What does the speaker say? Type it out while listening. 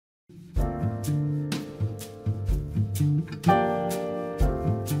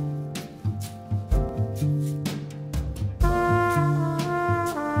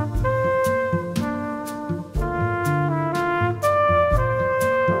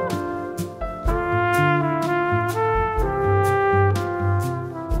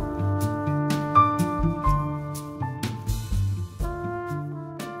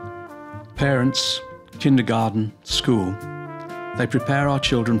Parents, kindergarten, school, they prepare our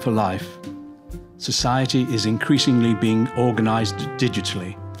children for life. Society is increasingly being organised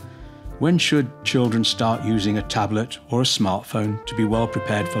digitally. When should children start using a tablet or a smartphone to be well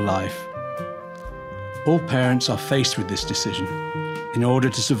prepared for life? All parents are faced with this decision. In order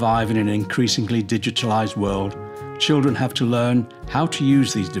to survive in an increasingly digitalised world, children have to learn how to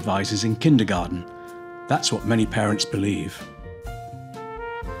use these devices in kindergarten. That's what many parents believe.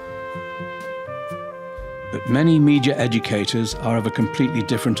 But many media educators are of a completely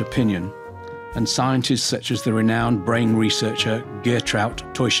different opinion, and scientists such as the renowned brain researcher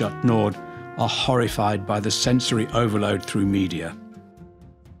Teuchert-Noodt are horrified by the sensory overload through media.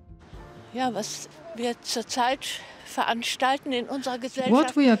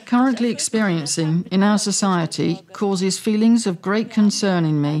 What we are currently experiencing in our society causes feelings of great concern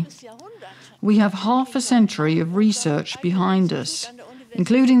in me. We have half a century of research behind us,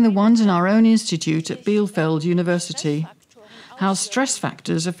 including the ones in our own institute at Bielefeld University, how stress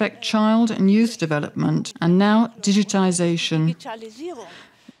factors affect child and youth development, and now digitization.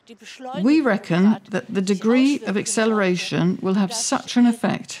 We reckon that the degree of acceleration will have such an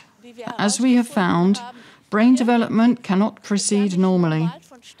effect. As we have found, brain development cannot proceed normally.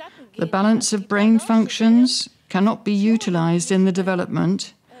 The balance of brain functions cannot be utilized in the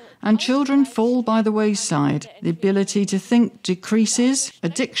development, and children fall by the wayside. The ability to think decreases,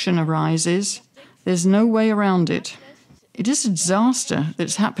 addiction arises. There's no way around it. It is a disaster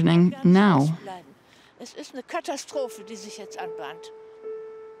that's happening now.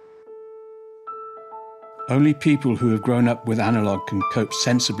 Only people who have grown up with analog can cope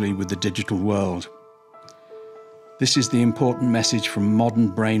sensibly with the digital world. This is the important message from modern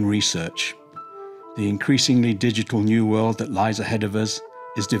brain research. The increasingly digital new world that lies ahead of us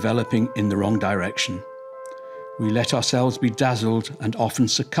is developing in the wrong direction. We let ourselves be dazzled and often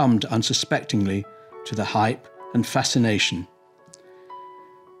succumbed unsuspectingly to the hype and fascination.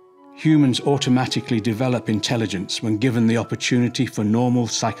 Humans automatically develop intelligence when given the opportunity for normal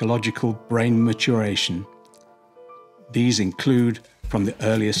psychological brain maturation. These include from the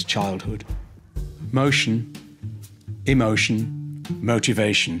earliest childhood: motion, emotion,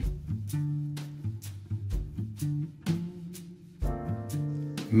 motivation.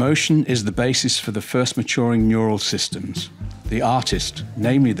 Motion is the basis for the first maturing neural systems. The artist,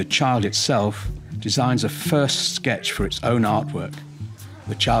 namely the child itself, designs a first sketch for its own artwork.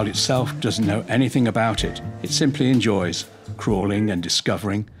 The child itself doesn't know anything about it. It simply enjoys crawling and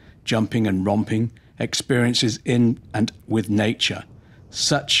discovering, jumping and romping, experiences in and with nature,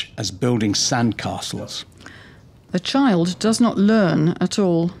 such as building sandcastles. The child does not learn at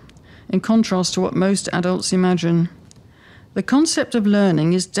all, in contrast to what most adults imagine. The concept of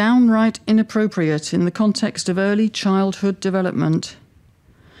learning is downright inappropriate in the context of early childhood development.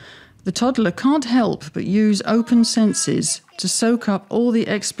 The toddler can't help but use open senses to soak up all the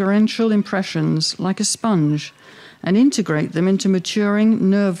experiential impressions like a sponge and integrate them into maturing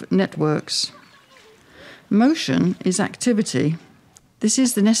nerve networks. Motion is activity. This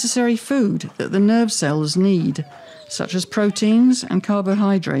is the necessary food that the nerve cells need, such as proteins and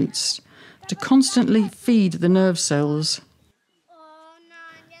carbohydrates, to constantly feed the nerve cells.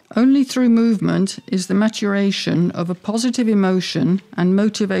 Only through movement is the maturation of a positive emotion and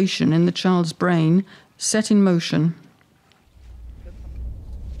motivation in the child's brain set in motion.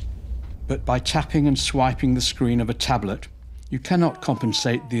 But by tapping and swiping the screen of a tablet, you cannot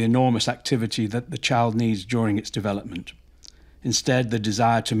compensate the enormous activity that the child needs during its development. Instead, the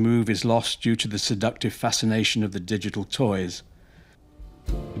desire to move is lost due to the seductive fascination of the digital toys.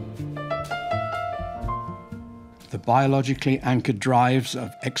 The biologically anchored drives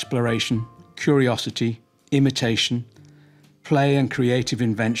of exploration, curiosity, imitation, play and creative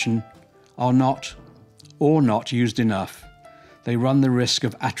invention are not used enough. They run the risk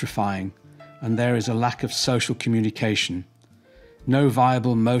of atrophying, and there is a lack of social communication. No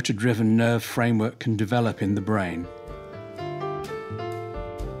viable motor-driven nerve framework can develop in the brain.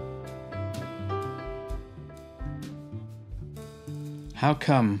 How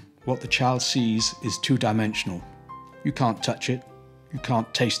come what the child sees is two-dimensional? You can't touch it, you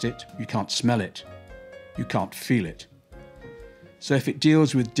can't taste it, you can't smell it, you can't feel it. So if it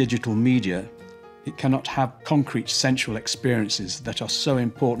deals with digital media, it cannot have concrete sensual experiences that are so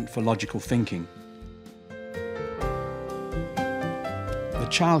important for logical thinking. The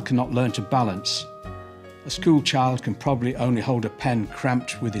child cannot learn to balance. A school child can probably only hold a pen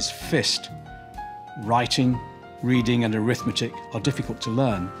cramped with his fist. Writing, reading and arithmetic are difficult to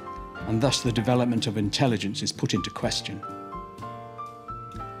learn, and thus the development of intelligence is put into question.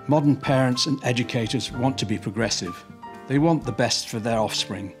 Modern parents and educators want to be progressive. They want the best for their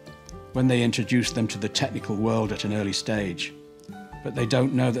offspring. when they introduce them to the technical world at an early stage, but they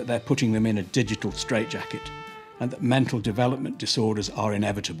don't know that they're putting them in a digital straitjacket and that mental development disorders are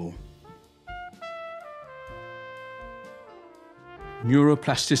inevitable.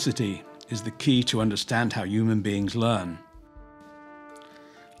 Neuroplasticity is the key to understand how human beings learn.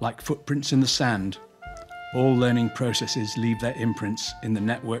 Like footprints in the sand, all learning processes leave their imprints in the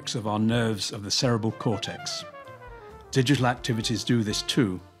networks of our nerves of the cerebral cortex. Digital activities do this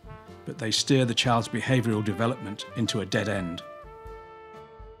too, but they steer the child's behavioural development into a dead end.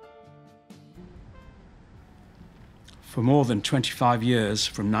 For more than 25 years,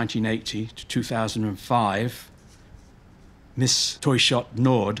 from 1980 to 2005, Miss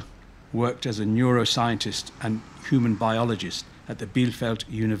Teuchert-Noodt worked as a neuroscientist and human biologist at the Bielefeld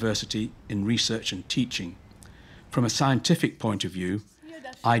University in research and teaching. From a scientific point of view,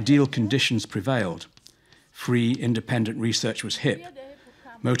 ideal conditions prevailed. Free, independent research was hip.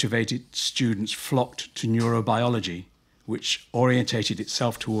 Motivated students flocked to neurobiology, which orientated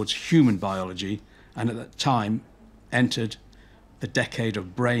itself towards human biology and at that time entered the decade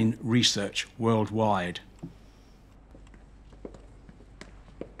of brain research worldwide.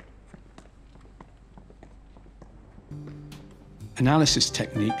 Analysis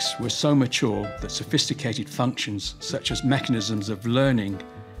techniques were so mature that sophisticated functions such as mechanisms of learning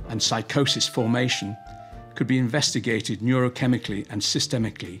and psychosis formation could be investigated neurochemically and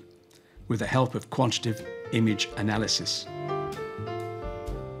systemically with the help of quantitative image analysis.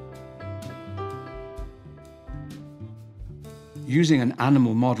 Using an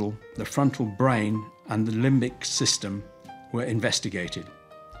animal model, the frontal brain and the limbic system were investigated.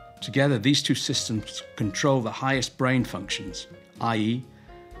 Together, these two systems control the highest brain functions, i.e.,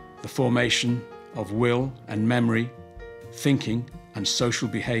 the formation of will and memory, thinking and social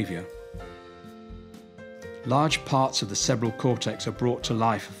behaviour. Large parts of the cerebral cortex are brought to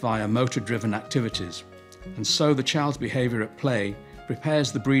life via motor-driven activities, and so the child's behaviour at play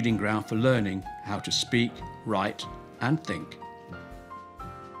prepares the breeding ground for learning how to speak, write and think.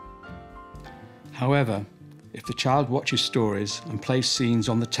 However, if the child watches stories and plays scenes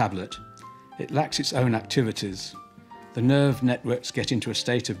on the tablet, it lacks its own activities. The nerve networks get into a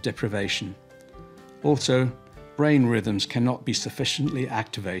state of deprivation. Also, brain rhythms cannot be sufficiently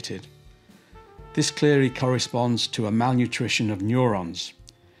activated. This clearly corresponds to a malnutrition of neurons.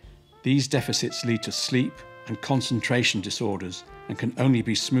 These deficits lead to sleep and concentration disorders and can only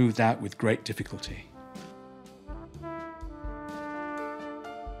be smoothed out with great difficulty.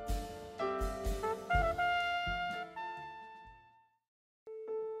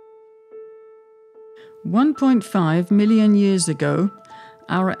 $1.5 million years ago,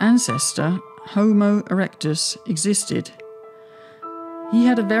 our ancestor, Homo erectus, existed. He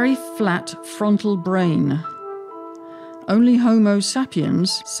had a very flat frontal brain. Only Homo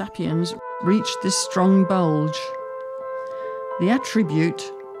sapiens reached this strong bulge. The attribute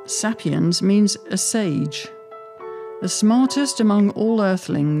sapiens means a sage, the smartest among all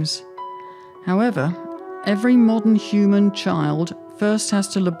earthlings. However, every modern human child first has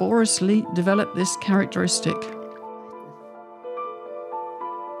to laboriously develop this characteristic.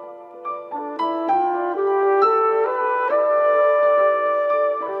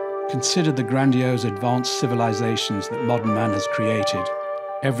 Consider the grandiose advanced civilizations that modern man has created.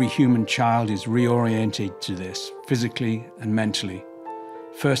 Every human child is reoriented to this, physically and mentally,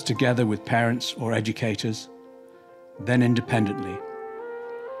 first together with parents or educators, then independently.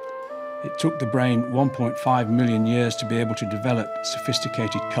 It took the brain 1.5 million years to be able to develop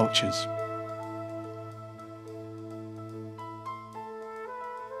sophisticated cultures.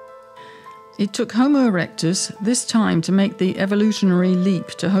 It took Homo erectus this time to make the evolutionary leap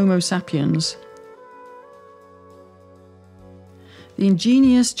to Homo sapiens. The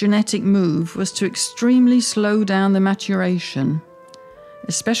ingenious genetic move was to extremely slow down the maturation,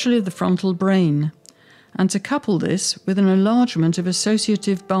 especially of the frontal brain, and to couple this with an enlargement of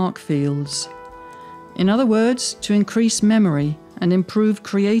associative bark fields. In other words, to increase memory and improve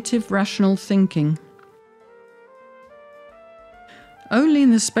creative, rational thinking. Only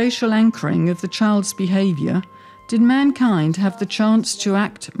in the spatial anchoring of the child's behaviour did mankind have the chance to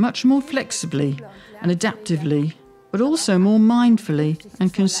act much more flexibly and adaptively, but also more mindfully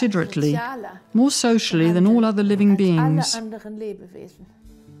and considerately, more socially than all other living beings.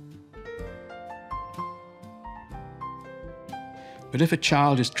 But if a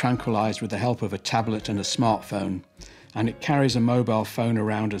child is tranquilized with the help of a tablet and a smartphone, and it carries a mobile phone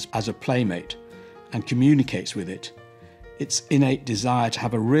around as a playmate and communicates with it, its innate desire to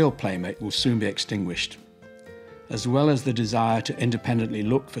have a real playmate will soon be extinguished, as well as the desire to independently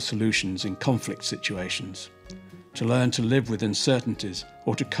look for solutions in conflict situations. to learn to live with uncertainties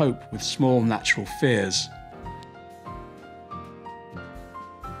or to cope with small natural fears.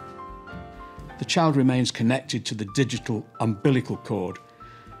 The child remains connected to the digital umbilical cord.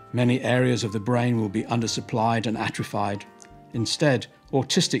 Many areas of the brain will be undersupplied and atrophied. Instead,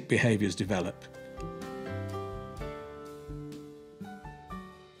 autistic behaviours develop.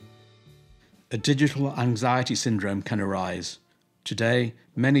 A digital anxiety syndrome can arise. Today,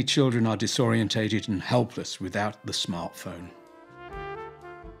 many children are disorientated and helpless without the smartphone.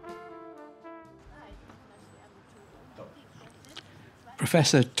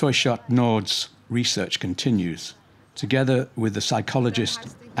 Professor Teuchert-Noodt's research continues. Together with the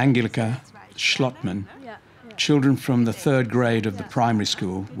psychologist Angelika Schlottmann, children from the 3rd grade of the primary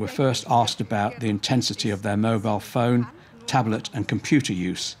school were first asked about the intensity of their mobile phone, tablet and computer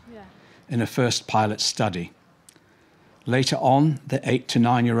use in a first pilot study. Later on, the 8 to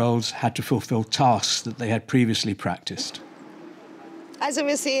 9-year-olds had to fulfill tasks that they had previously practiced.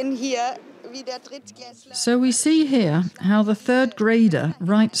 So we see here how the 3rd grader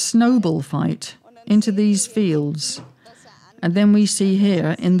writes snowball fight into these fields. And then we see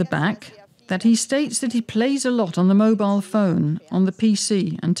here in the back that he states that he plays a lot on the mobile phone, on the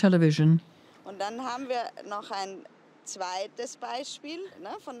PC and television.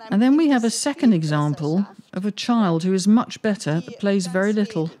 And then we have a second example of a child who is much better but plays very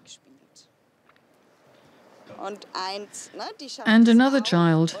little. And another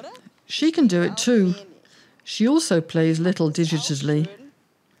child. She can do it too. She also plays little digitally.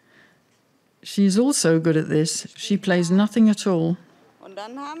 She's also good at this. She plays nothing at all.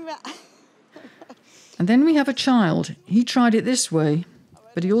 And then we have a child. He tried it this way,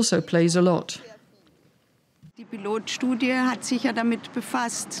 but he also plays a lot. The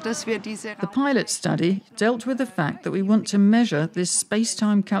pilot study dealt with the fact that we want to measure this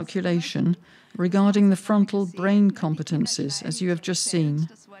space-time calculation regarding the frontal brain competencies, as you have just seen.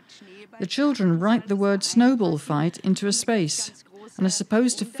 The children write the word snowball fight into a space and are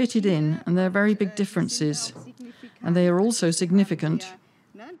supposed to fit it in, and there are very big differences, and they are also significant.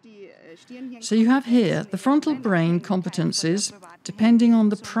 So you have here the frontal brain competencies depending on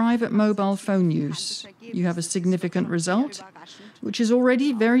the private mobile phone use. You have a significant result, which is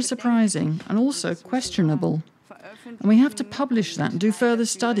already very surprising and also questionable. And we have to publish that and do further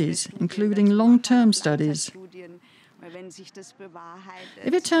studies, including long-term studies.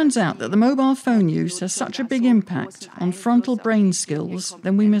 If it turns out that the mobile phone use has such a big impact on frontal brain skills,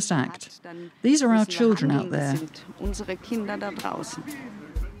 then we must act. These are our children out there.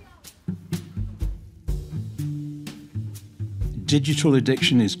 Digital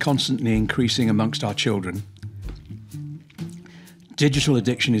addiction is constantly increasing amongst our children. Digital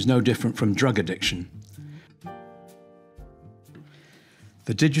addiction is no different from drug addiction.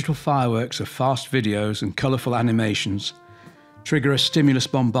 The digital fireworks of fast videos and colourful animations trigger a stimulus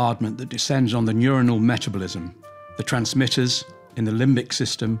bombardment that descends on the neuronal metabolism, the transmitters in the limbic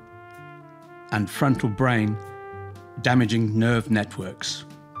system and frontal brain, damaging nerve networks.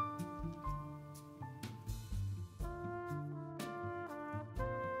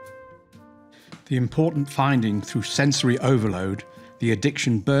 The important finding through sensory overload, the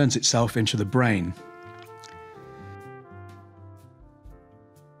addiction burns itself into the brain.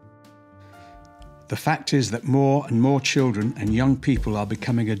 The fact is that more and more children and young people are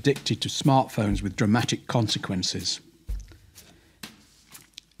becoming addicted to smartphones with dramatic consequences.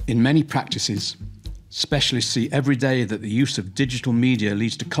 In many practices, specialists see every day that the use of digital media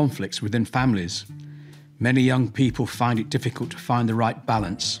leads to conflicts within families. Many young people find it difficult to find the right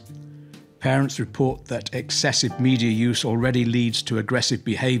balance. Parents report that excessive media use already leads to aggressive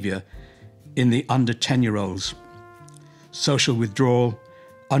behaviour in the under 10-year-olds. Social withdrawal,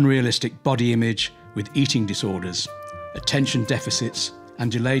 unrealistic body image with eating disorders, attention deficits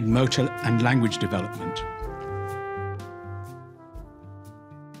and delayed motor and language development.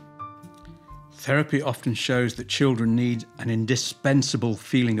 Therapy often shows that children need an indispensable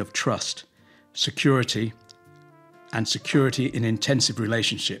feeling of trust, security in intensive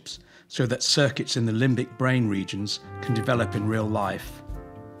relationships, so that circuits in the limbic brain regions can develop in real life.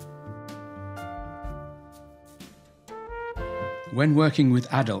 When working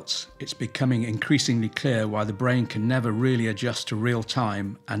with adults, it's becoming increasingly clear why the brain can never really adjust to real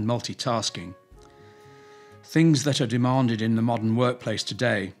time and multitasking. Things that are demanded in the modern workplace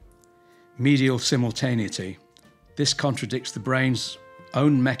today: medial simultaneity. This contradicts the brain's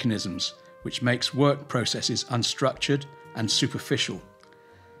own mechanisms, which makes work processes unstructured and superficial,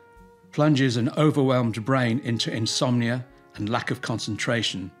 plunges an overwhelmed brain into insomnia and lack of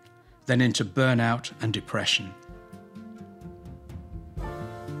concentration, then into burnout and depression.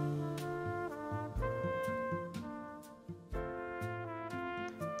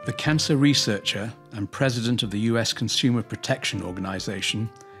 cancer researcher and president of the US Consumer Protection Organization,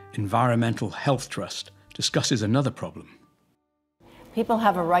 Environmental Health Trust, discusses another problem. People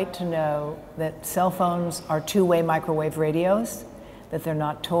have a right to know that cell phones are two-way microwave radios, that they're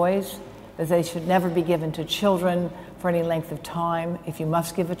not toys, that they should never be given to children for any length of time. If you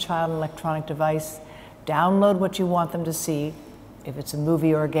must give a child an electronic device, download what you want them to see, if it's a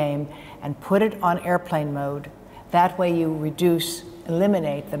movie or a game, and put it on airplane mode. That way you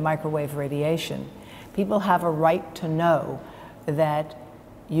eliminate the microwave radiation. People have a right to know that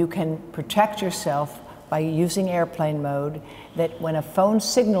you can protect yourself by using airplane mode, that when a phone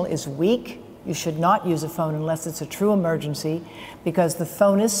signal is weak, you should not use a phone unless it's a true emergency, because the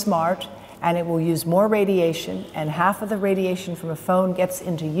phone is smart and it will use more radiation, and half of the radiation from a phone gets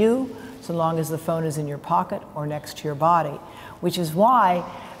into you so long as the phone is in your pocket or next to your body, which is why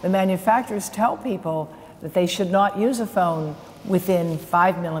the manufacturers tell people that they should not use a phone within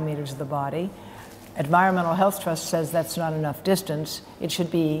 5 millimeters of the body. Environmental Health Trust says that's not enough distance. It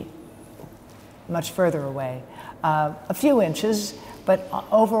should be much further away, a few inches, but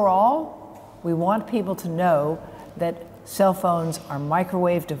overall, we want people to know that cell phones are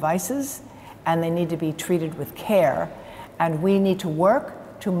microwave devices and they need to be treated with care, and we need to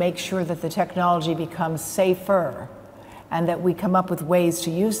work to make sure that the technology becomes safer and that we come up with ways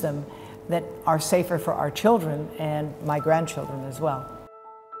to use them that are safer for our children and my grandchildren as well.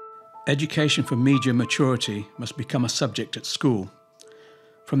 Education for media maturity must become a subject at school.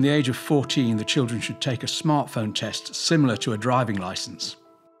 From the age of 14, the children should take a smartphone test similar to a driving license.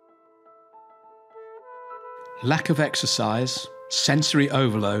 Lack of exercise, sensory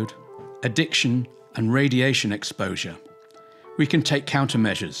overload, addiction, and radiation exposure. We can take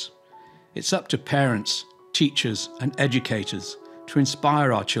countermeasures. It's up to parents, teachers, and educators to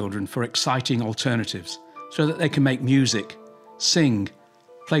inspire our children for exciting alternatives so that they can make music, sing,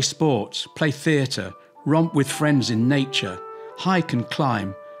 play sports, play theatre, romp with friends in nature, hike and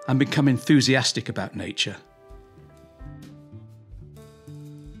climb, and become enthusiastic about nature.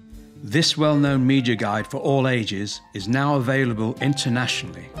 This well-known media guide for all ages is now available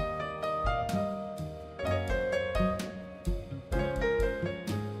internationally.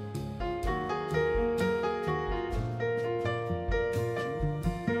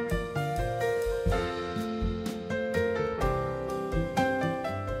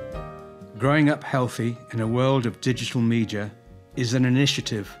 Growing Up Healthy in a World of Digital Media is an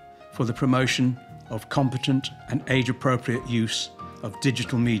initiative for the promotion of competent and age-appropriate use of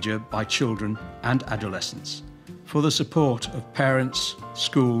digital media by children and adolescents, for the support of parents,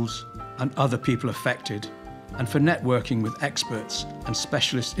 schools, and other people affected, and for networking with experts and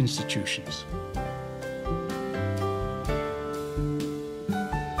specialist institutions.